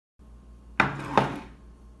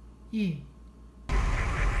Yeah.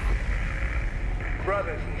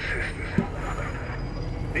 Brothers and sisters,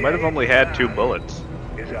 Might have only had 2 bullets.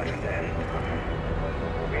 is us then.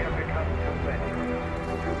 We have become too many, too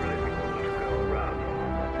little to go around.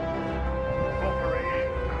 Operation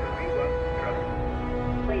leave us trouble.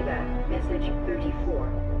 Playback message 34.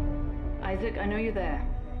 Isaac, I know you're there.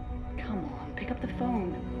 Come on, pick up the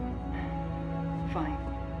phone. Fine.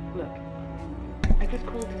 Look, I just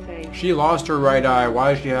called to say... She lost her right eye.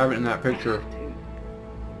 Why does she have it in that picture?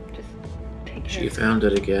 Just take care. She found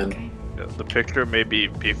it again. Okay? The picture may be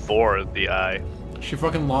before the eye. She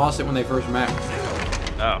fucking lost it when they first met.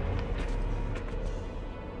 Oh.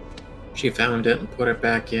 She found it and put it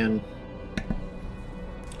back in.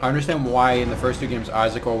 I understand why in the first 2 games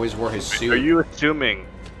Isaac always wore his suit. Are you assuming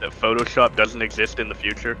that Photoshop doesn't exist in the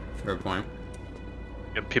future? Fair point.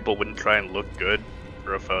 And people wouldn't try and look good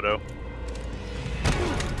for a photo?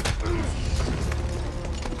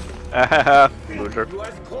 Ahaha, loser. You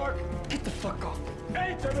Isaac Clarke? Get the fuck off.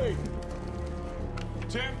 Answer me!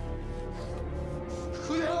 Tim?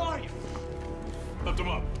 Who the hell are you? Lift him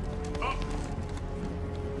up. Up!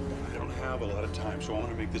 I don't have a lot of time, so I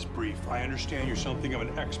want to make this brief. I understand you're something of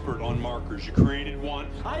an expert on markers. You created one.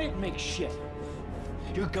 I didn't make shit.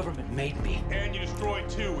 Your government made me. And you destroyed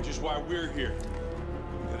 2, which is why we're here.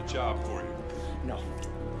 We got a job for you. No.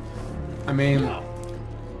 I mean... No.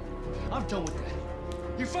 I'm done with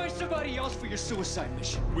that. You find somebody else for your suicide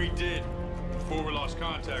mission. We did. Before we lost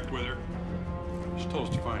contact with her. She told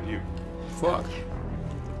us to find you. Fuck.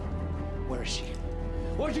 Where is she?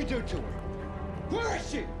 What'd you do to her? Where is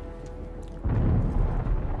she?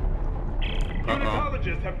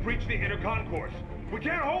 Unitologists have breached the inner concourse. We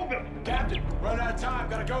can't hold them. Captain, run out of time.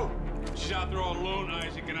 Gotta go. She's out there all alone,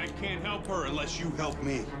 Isaac, and I can't help her unless you help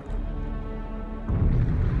me.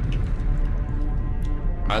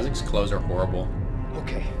 Isaac's clothes are horrible.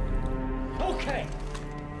 Okay. Okay.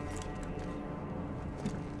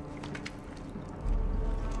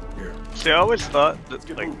 Here. See, I always thought that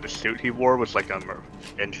like the suit he wore was like an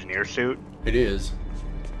engineer suit. It is.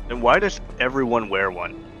 Then why does everyone wear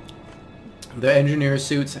one? The engineer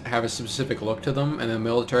suits have a specific look to them, and the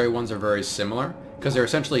military ones are very similar, because they're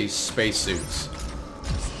essentially space suits.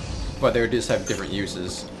 But they just have different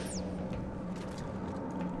uses.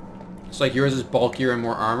 It's like yours is bulkier and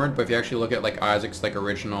more armored, but if you actually look at like Isaac's like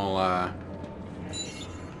original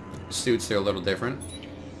suits, they're a little different.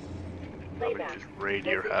 Probably just raid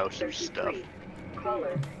your house and stuff.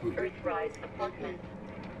 Caller, Earthrise apartment.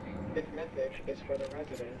 This message is for the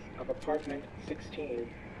residents of apartment 16.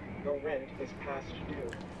 Your rent is past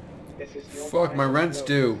due. This is your Fuck, my rent's notice.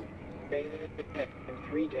 due. Failing to pay in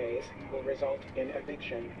 3 days will result in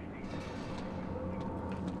eviction.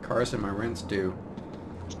 Carson, my rent's due.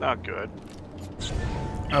 It's not good.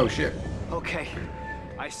 Oh shit. Okay.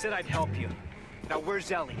 I said I'd help you. Now where's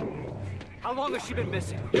Ellie? How long has she been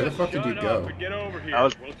missing? Where the fuck did you go? Get over here. I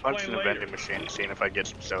was We'll explain punching a later. vending machine, seeing if I get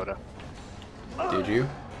some soda. Did you?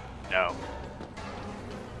 No.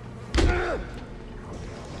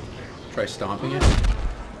 Try stomping it?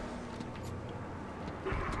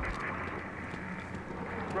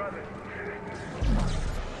 Brothers,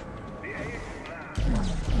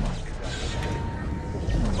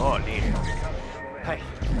 Oh, neat. Hey.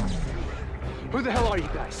 Who the hell are you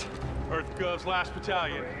guys? Earth Gov's last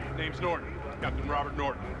battalion. Name's Norton. Captain Robert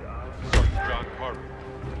Norton. Sergeant John Carver.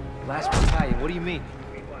 Last battalion, what do you mean?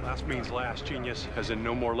 Last means last, genius, as in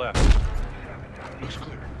no more left. Looks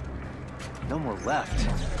clear. No more left.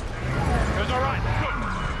 It's all right.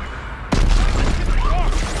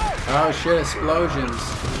 Oh shit, explosions.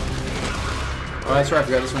 Oh, that's right, I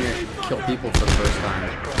forgot this one you kill people for the first time.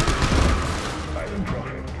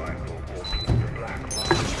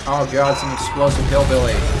 Oh god, some explosive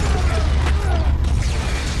hillbilly.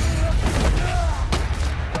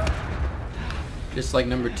 Just like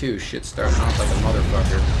number 2, shit starting off like a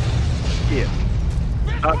motherfucker. Yeah.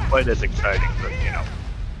 Not quite as exciting, but you know.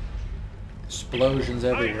 Explosions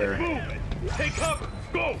everywhere. Take cover.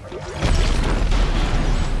 Go.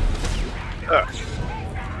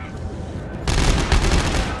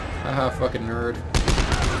 Haha, fucking nerd.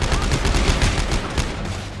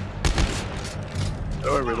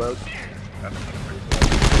 Oh, I reload.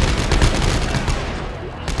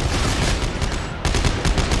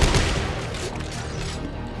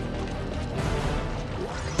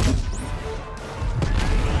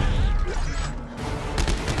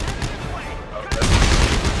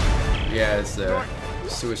 Yeah, it's the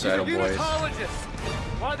suicidal These are boys. unitologists.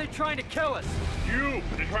 Why are they trying to kill us? You.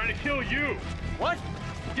 They're trying to kill you. What?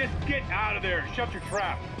 Just get out of there. Shut your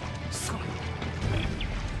trap.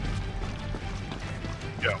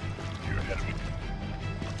 Go. You're ahead of me.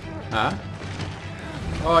 Huh?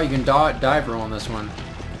 Oh, you can dive roll on this one.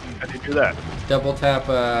 How do you do that? Double tap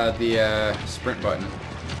the sprint button.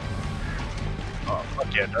 Oh,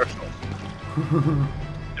 fuck yeah, Dark Souls.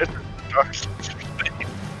 This is Dark Souls.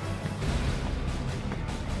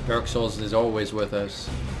 Dark Souls is always with us.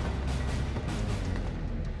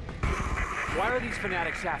 Why are these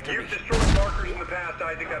fanatics after me? You've destroyed markers in the past,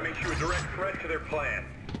 Isaac. That makes you a direct threat to their plan.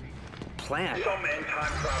 Plan? Some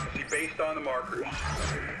end-time prophecy based on the markers.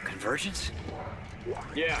 Convergence?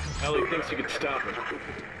 Yeah, Ellie thinks you could stop it.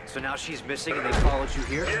 So now she's missing and they followed you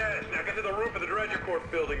here? Yes, now get to the roof of the Dredger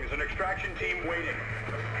Corp building. There's an extraction team waiting.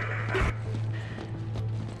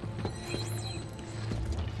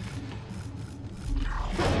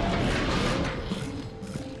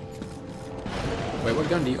 Wait, what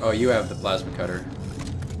gun do you... Oh, you have the plasma cutter.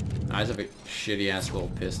 I just have a shitty-ass little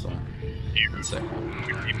pistol. One sec.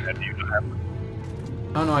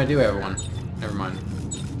 Oh, no, I do have one. Never mind.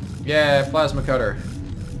 Yeah, plasma cutter.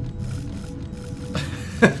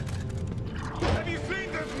 Have you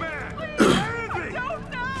seen this man? Where is he?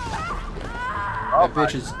 That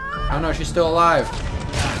bitch is... Oh, no, she's still alive.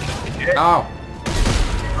 Ow.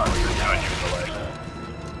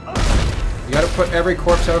 You gotta put every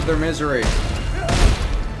corpse out of their misery.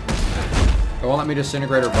 It won't let me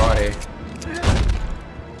disintegrate her body.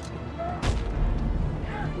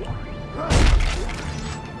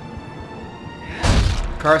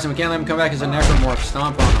 Carson, we can't let him come back as a necromorph.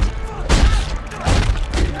 Stomp on him.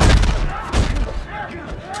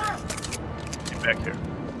 Get back here.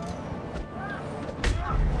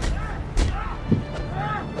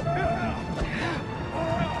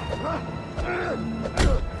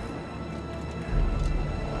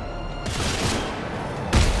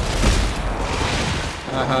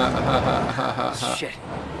 Shit.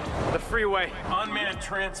 The freeway. Unmanned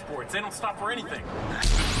transports. They don't stop for anything.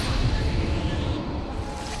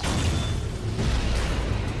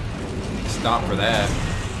 Stop for that.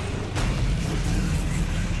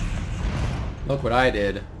 Look what I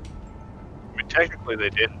did. I mean, technically they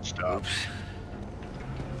didn't stop.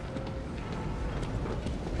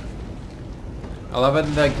 I love it,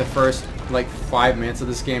 like, the first, like, 5 minutes of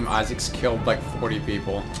this game, Isaac's killed, like, 40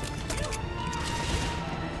 people.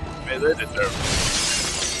 I mean, they deserve it.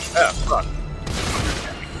 Ah, fuck.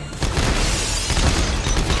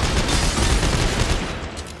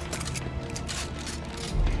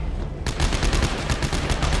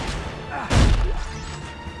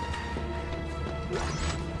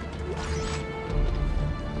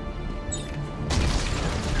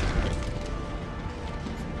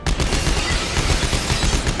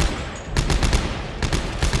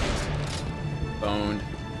 Boned.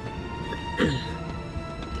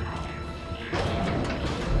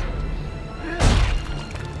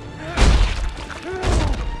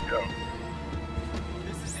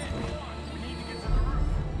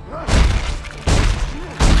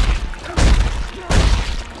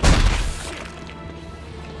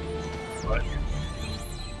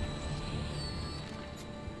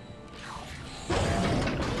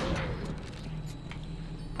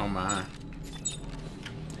 Oh my.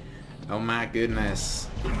 Oh my goodness.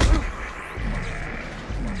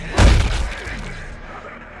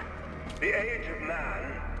 The age of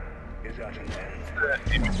man is at an end.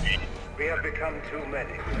 We have become too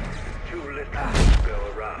many. Too little to go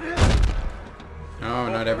around. Oh,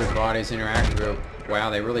 not everybody's interactive group. Wow,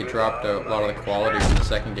 they really dropped a lot of the quality from the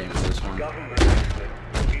second game for this one.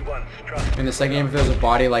 We once trusted. In the second game, if there was a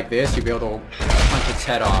body like this, you'd be able to punch its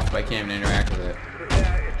head off, but I can't even interact with it.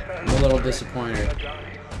 I'm a little disappointed.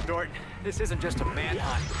 Norton, this isn't just a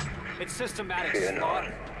manhunt. It's systematic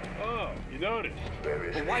slaughter. Oh, you noticed.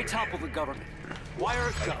 But why topple the government? Why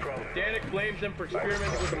Earth go? Danik blames them for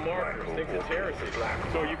experimenting with the markers. Thinks it's heresy.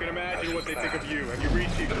 So you can imagine what they think of you. Have you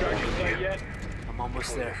reached the extraction site yet? I'm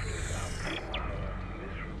almost there.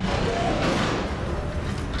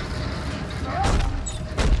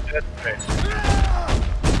 That's great.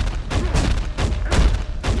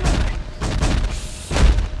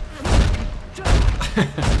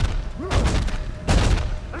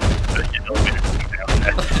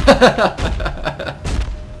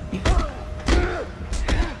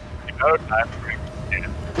 No time for it.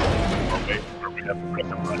 Or wait for me to press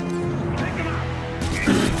a button.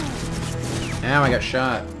 Damn, I got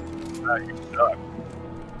shot. Ah, you suck.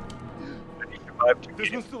 And you survived 2 This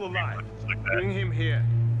one's still alive. like that. Bring him here.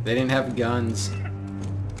 They didn't have guns.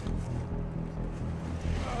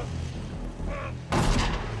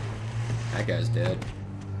 That guy's dead.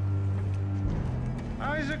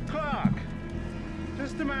 Isaac Clarke.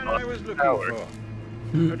 Just the man I was looking Howard. for.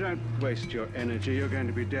 But don't waste your energy. You're going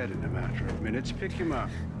to be dead in a matter of minutes. Pick him up.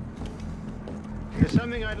 There's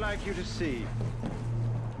something I'd like you to see.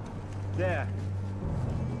 There.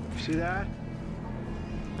 You see that?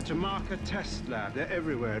 It's a marker test lab. They're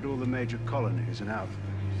everywhere at all the major colonies and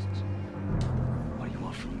outposts. What do you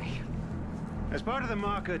want from me? As part of the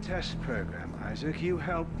marker test program, Isaac, you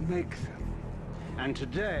helped make them. And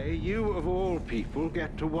today, you of all people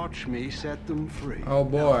get to watch me set them free. Oh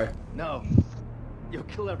boy. No. You'll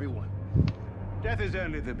kill everyone. Death is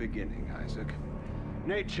only the beginning, Isaac.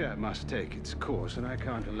 Nature must take its course, and I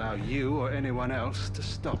can't allow you or anyone else to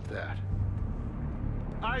stop that.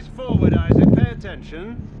 Eyes forward, Isaac. Pay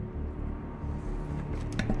attention.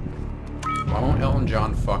 Why won't Elton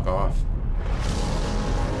John fuck off?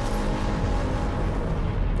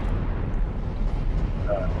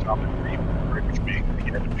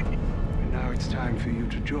 And now it's time for you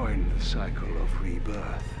to join the cycle of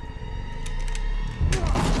rebirth.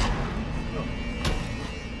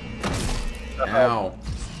 Ow.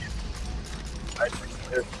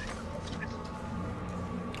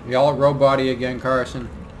 Y'all robot-y again, Carson.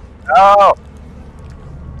 No!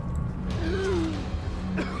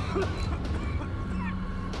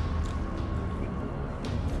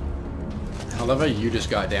 I love how you just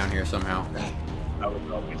got down here somehow. I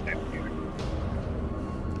was always down here.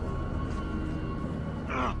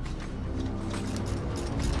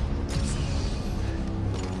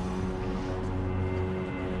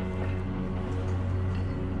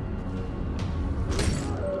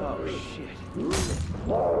 Oh, shit.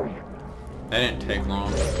 That didn't take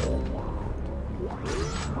long.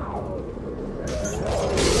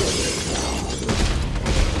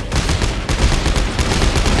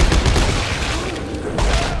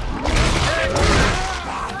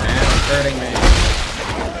 Man, it's hurting me.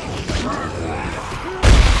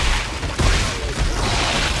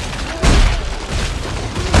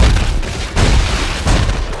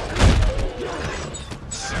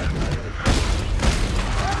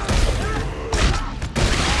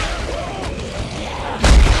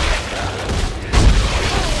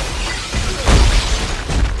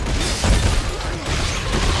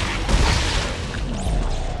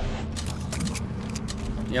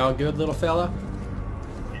 Y'all good, little fella?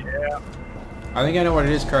 Yeah. I think I know what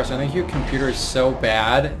it is, Carson. I think your computer is so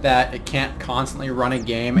bad that it can't constantly run a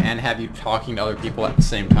game and have you talking to other people at the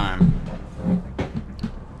same time.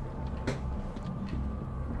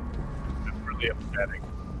 It's really upsetting.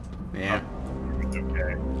 Yeah. It's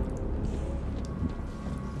okay.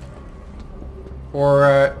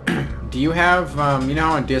 Or, do you have, you know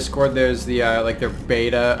how on Discord there's the, like their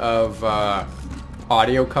beta of,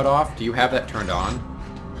 audio cutoff? Do you have that turned on?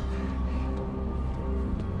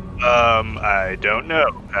 I don't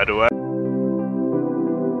know. How do I?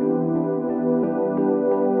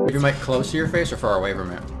 Have your mic close to your face or far away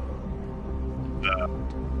from it?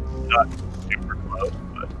 Not super close,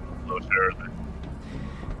 but closer than...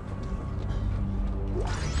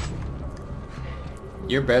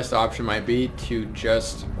 Your best option might be to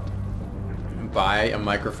just buy a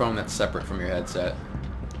microphone that's separate from your headset.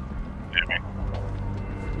 Maybe.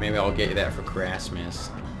 Maybe I'll get you that for Christmas.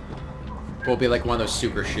 Will be like one of those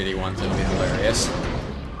super shitty ones. It'll be hilarious.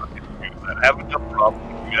 I have enough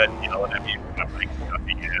problems with you guys yelling at me. I'm like,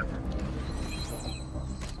 yeah.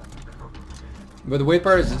 But the weird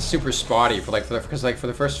part is it's super spotty for like because for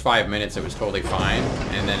the first 5 minutes it was totally fine,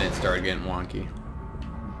 and then it started getting wonky.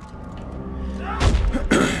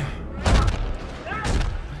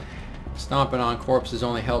 Stomping on corpses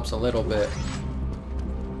only helps a little bit.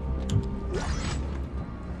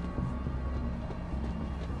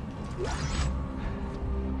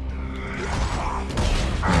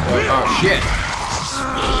 Oh shit!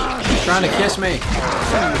 He's trying to kiss me.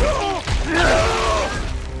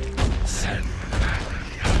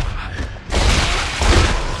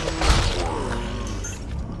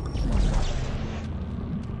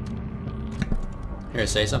 Here,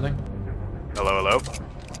 say something. Hello, hello.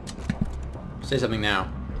 Say something now.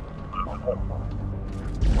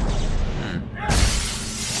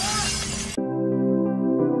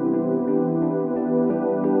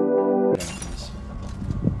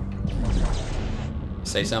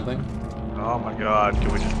 Say something. Oh my god,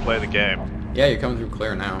 can we just play the game? Yeah, you're coming through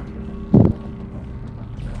clear now.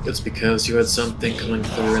 It's because you had something coming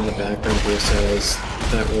through in the background of your cells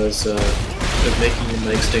that was making your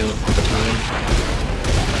mic stay on all the time.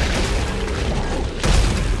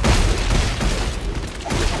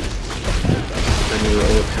 Then you were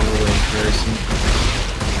overpowering Harrison.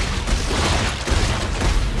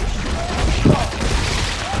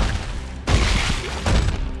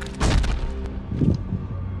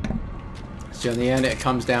 So in the end, it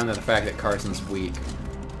comes down to the fact that Carson's weak.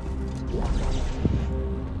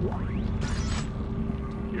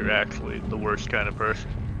 You're actually the worst kind of person.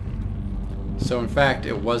 So in fact,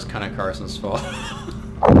 it was kind of Carson's fault.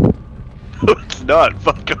 It's not.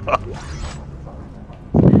 Fuck off.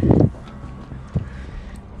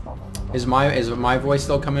 Is my voice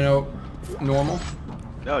still coming out normal?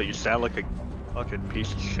 No, you sound like a fucking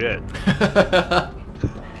piece of shit.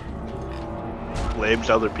 Blames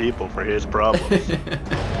other people for his problems.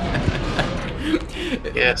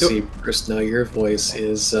 Yeah, see, Chris, now your voice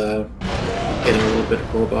is getting a little bit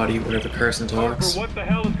robot-y whenever Carson talks. What the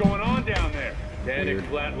hell is going on down there? Panic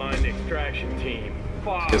flatline extraction team.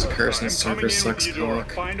 Because Carson's server sucks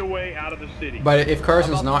cock. Find a way out of the city. But if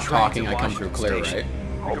Carson's not talking, I come through clear, right?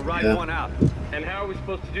 We can ride Yeah. one out. And how are we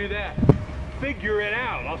supposed to do that? Figure it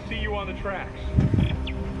out. I'll see you on the tracks.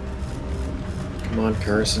 Come on,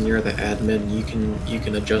 Carson, you're the admin. You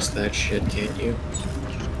can adjust that shit, can't you?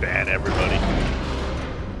 Ban everybody.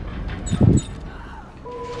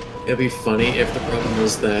 It'd be funny if the problem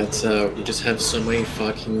was that we just have so many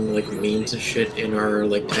fucking like memes and shit in our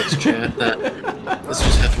like text chat that it's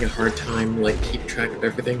just having a hard time like keep track of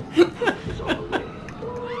everything.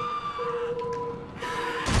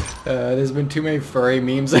 There's been too many furry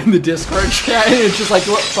memes in the Discord chat, and it's just like,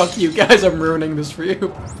 what? Fuck you guys, I'm ruining this for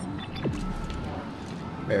you.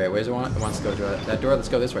 Wait, where's it want? It wants to go to that door. Let's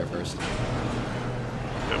go this way first.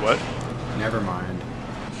 Wait, what? Never mind.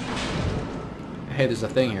 Hey, there's a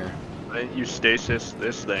thing here. You stasis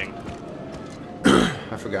this thing.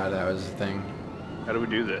 I forgot that was a thing. How do we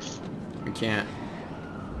do this? We can't.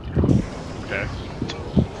 Okay.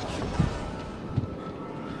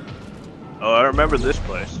 Oh, I remember this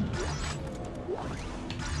place.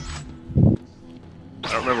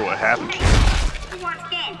 I don't remember what happened.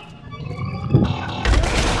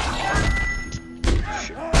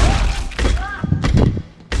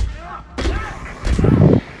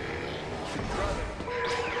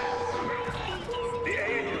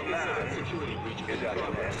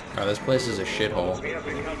 Oh, this place is a shithole.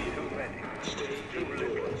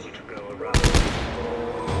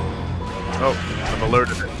 Oh, I'm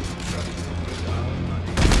alerted.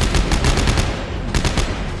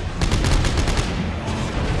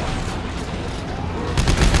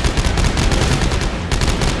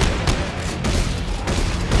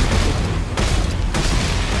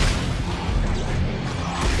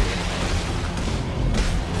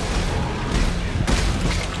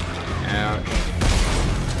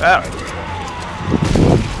 Ouch.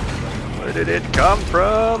 Where did it come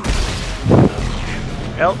from?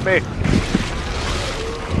 Help me.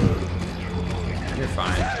 You're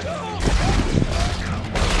fine.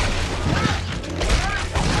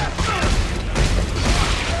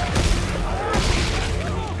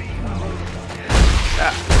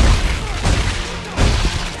 Ah.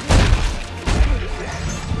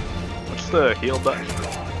 What's the heal button?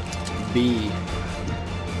 B.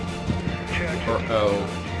 Or O.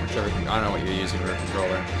 Whichever. I don't know what you're using for a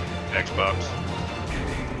controller. Xbox.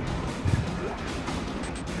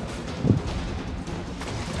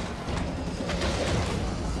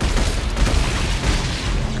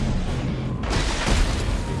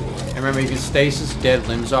 And remember, you can stasis dead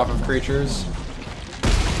limbs off of creatures.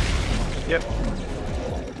 Yep.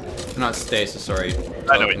 Not stasis, sorry.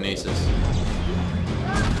 I know it. Telekinesis.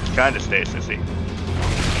 It's kind of stasis-y.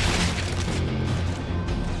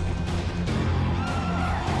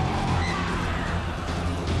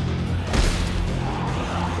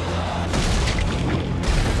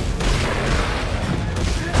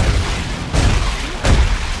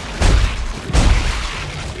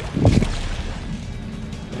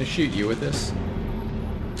 Can I shoot you with this?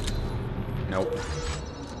 Nope.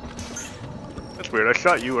 That's weird. I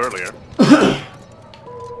shot you earlier.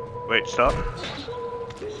 Wait, stop.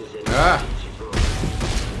 Ah!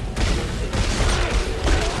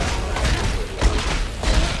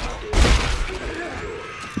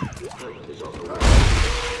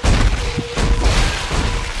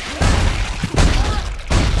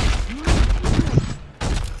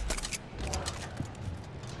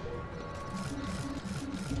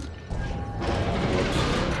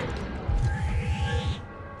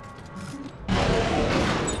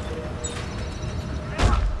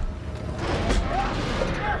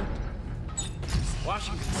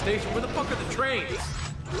 Washington Station, where the fuck are the trains?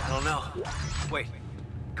 I don't know. Wait,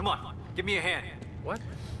 come on, give me a hand. What?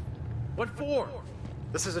 What for?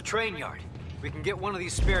 This is a train yard. We can get one of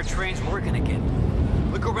these spare trains working again.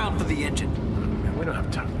 Look around for the engine. Man, we don't have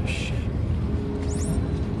time for this shit.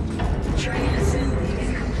 Train assembly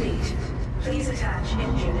incomplete. Please attach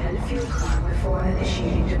engine and fuel car before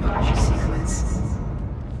initiating departure sequence.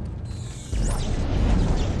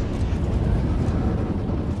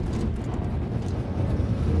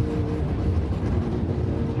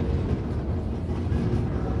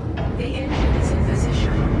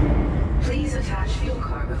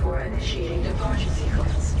 initiating departure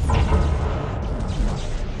sequence.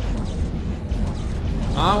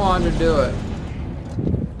 I wanted to do it.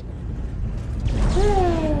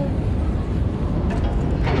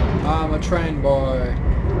 I'm a train boy.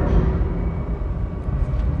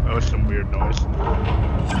 That was some weird noise.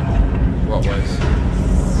 What was?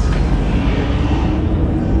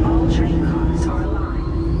 All train cars are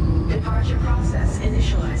aligned. Departure process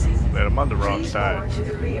initializing. Man, I'm on the wrong Please side. board to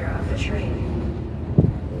the rear of the train.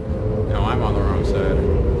 No, I'm on the wrong side.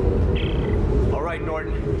 All right,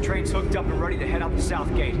 Norton. The train's hooked up and ready to head out the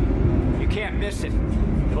south gate. You can't miss it.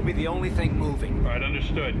 It'll be the only thing moving. All right,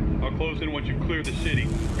 understood. I'll close in once you clear the city.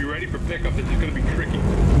 Be ready for pickup. This is going to be tricky.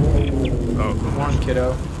 Oh, Come on,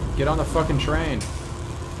 kiddo. Get on the fucking train.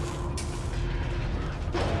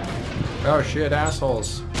 Oh shit,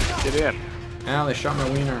 assholes. get in. Ow, they shot my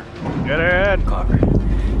wiener. Get in. Carver,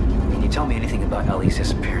 can you tell me anything about Ellie's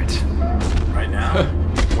disappearance? Right now?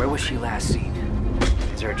 Where was she last seen?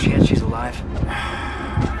 Is there a chance she's alive?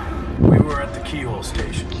 We were at the keyhole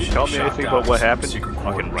station. Can you She tell was me shot anything down about in what some happened? secret Fucking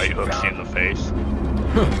quarters right we hooks found. in the face.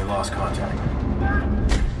 And we lost contact.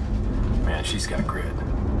 Man, she's got grit.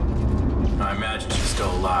 I imagine she's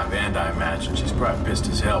still alive, and I imagine she's probably pissed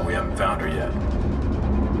as hell we haven't found her yet.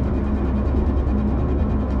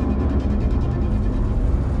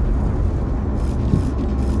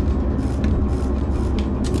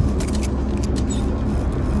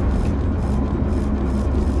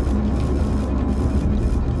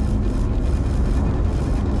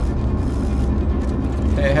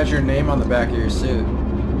 Hey, it has your name on the back of your suit.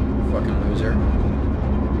 Fucking loser.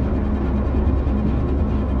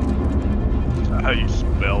 Is that how you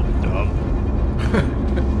spell dumb?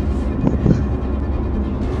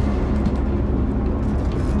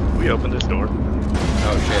 We open this door.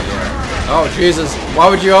 Oh shit, yeah. Oh Jesus, why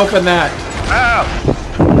would you open that? Ow!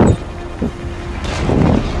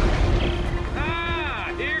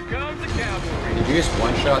 Ah, here comes the cavalry. Did you just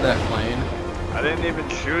one-shot that plane? I didn't even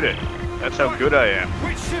shoot it. That's how good I am.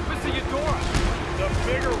 Which ship is the Eudora? The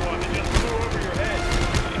bigger one that just flew over your head.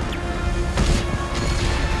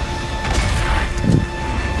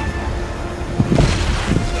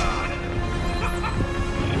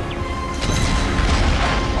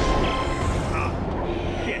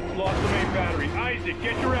 Shit, lost the main battery. Isaac,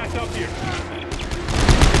 get your ass up here.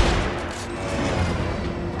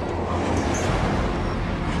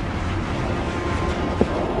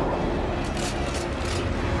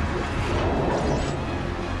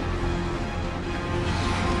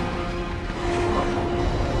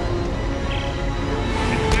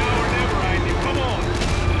 It's now or never, Isaac. Come on.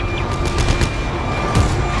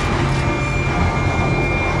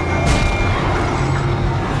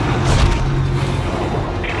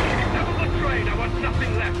 Double the train. I want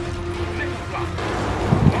nothing left. Nickel block.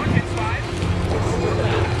 Launch in 5,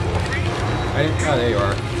 3, I didn't. Oh, there you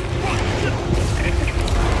are.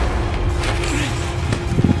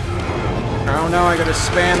 Oh no, I gotta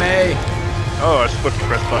spam A. Oh, I was supposed to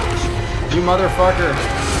press buttons. You motherfucker.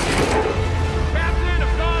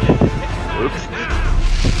 Oops.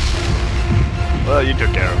 Well, you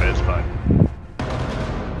took care of it. It's fine.